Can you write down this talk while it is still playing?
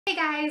Hey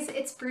guys,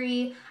 it's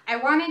Bree. I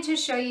wanted to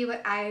show you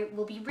what I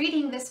will be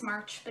reading this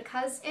March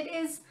because it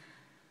is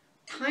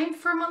time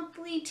for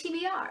monthly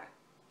TBR.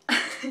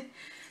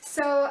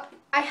 So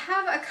I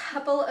have a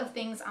couple of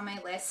things on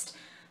my list.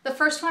 The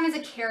first one is a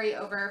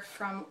carryover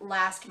from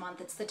last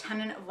month. It's the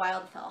Tenant of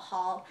Wildfell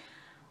haul.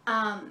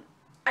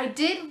 I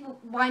did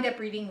wind up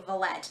reading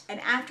Valette,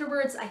 and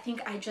afterwards I think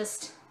I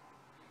just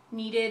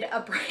needed a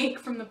break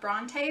from the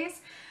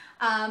Brontes.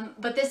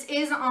 But this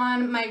is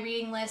on my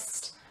reading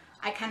list.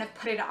 I kind of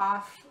put it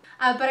off,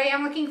 but I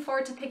am looking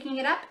forward to picking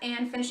it up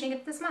and finishing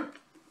it this month.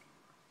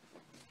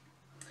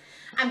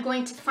 I'm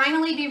going to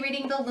finally be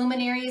reading the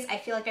Luminaries. I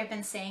feel like I've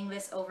been saying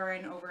this over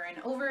and over and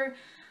over.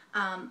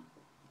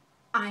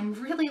 I'm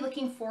really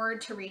looking forward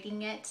to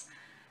reading it,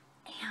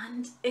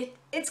 and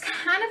it's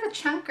kind of a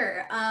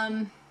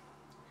chunker,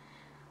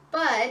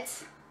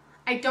 but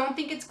I don't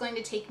think it's going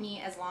to take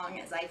me as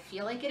long as I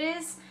feel like it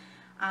is.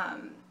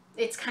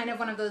 It's kind of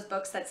one of those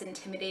books that's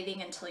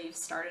intimidating until you've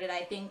started,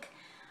 I think.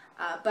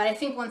 But I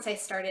think once I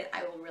start it,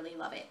 I will really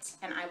love it,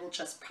 and I will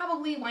just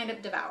probably wind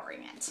up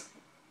devouring it.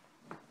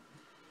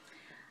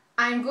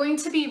 I'm going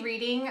to be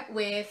reading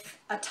with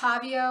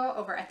Ottavio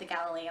over at the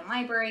Galilean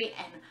Library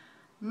and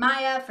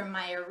Maya from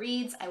Maya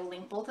Reads. I will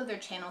link both of their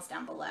channels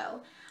down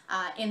below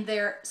in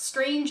their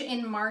Strange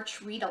in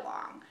March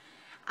read-along.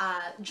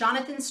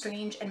 Jonathan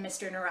Strange and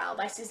Mr. Norrell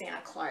by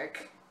Susanna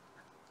Clarke.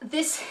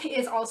 This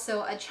is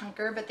also a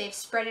chunker, but they've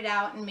spread it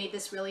out and made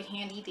this really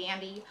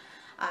handy-dandy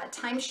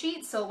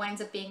timesheet, so it winds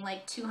up being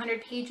like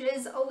 200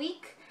 pages a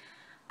week.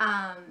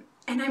 And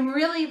I'm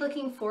really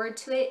looking forward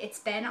to it. It's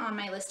been on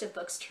my list of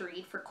books to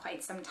read for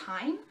quite some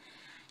time.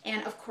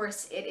 And of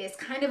course, it is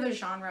kind of a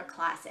genre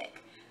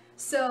classic.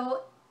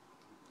 So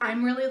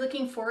I'm really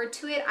looking forward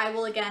to it. I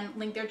will again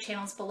link their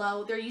channels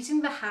below. They're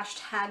using the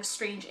hashtag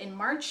Strange in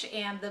March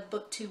and the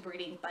BookTube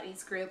Reading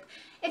Buddies group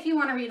if you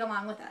want to read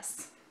along with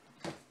us.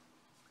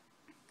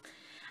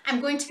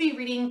 I'm going to be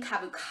reading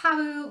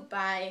Kabu-Kabu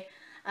by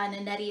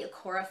Nnedi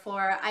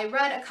Okorafor. I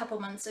read a couple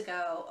months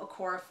ago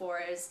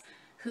Okorafor's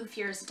Who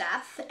Fears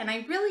Death, and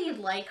I really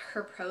like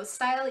her prose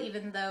style,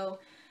 even though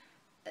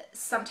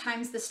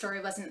sometimes the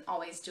story wasn't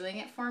always doing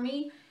it for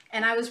me.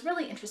 And I was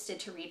really interested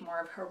to read more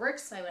of her work,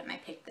 so I went and I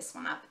picked this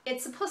one up.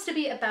 It's supposed to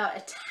be about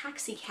a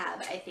taxi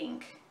cab, I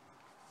think.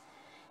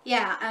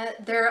 Yeah,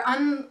 they're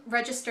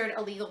unregistered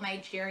illegal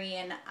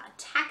Nigerian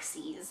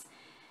taxis.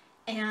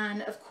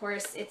 And of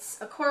course it's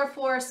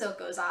Okorafor, so it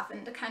goes off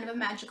into kind of a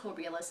magical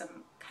realism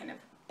kind of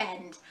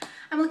bend.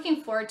 I'm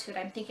looking forward to it.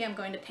 I'm thinking I'm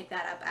going to pick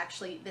that up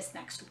actually this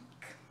next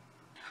week.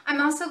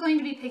 I'm also going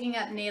to be picking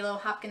up Nalo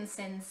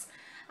Hopkinson's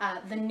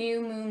The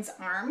New Moon's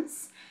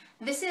Arms.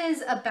 This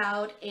is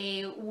about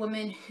a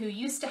woman who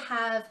used to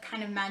have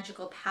kind of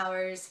magical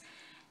powers,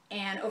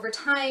 and over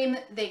time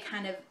they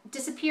kind of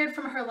disappeared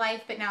from her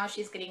life, but now as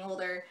she's getting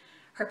older,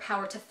 her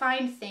power to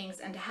find things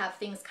and to have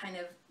things kind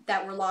of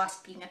that were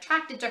lost being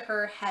attracted to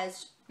her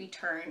has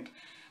returned,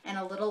 and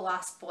a little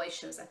lost boy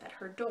shows up at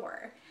her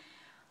door.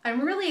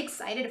 I'm really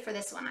excited for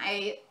this one.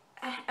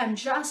 I'm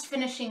just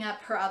finishing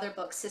up her other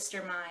book,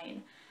 Sister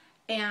Mine,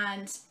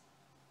 and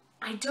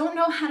I don't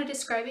know how to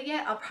describe it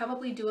yet. I'll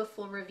probably do a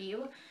full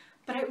review,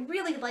 but I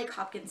really like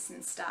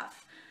Hopkinson's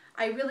stuff.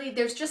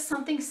 There's just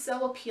something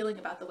so appealing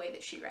about the way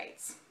that she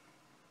writes.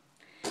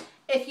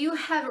 If you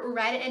have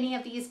read any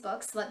of these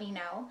books, let me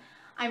know.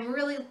 I'm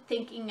really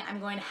thinking I'm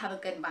going to have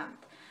a good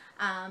month.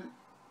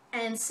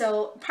 And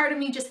so part of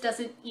me just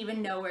doesn't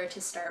even know where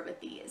to start with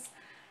these.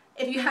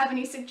 If you have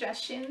any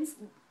suggestions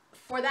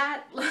for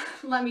that,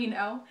 let me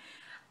know.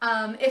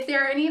 If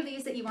there are any of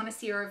these that you want to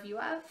see a review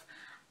of,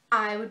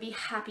 I would be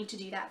happy to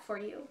do that for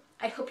you.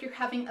 I hope you're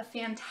having a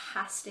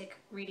fantastic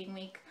reading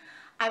week.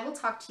 I will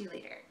talk to you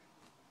later.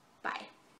 Bye.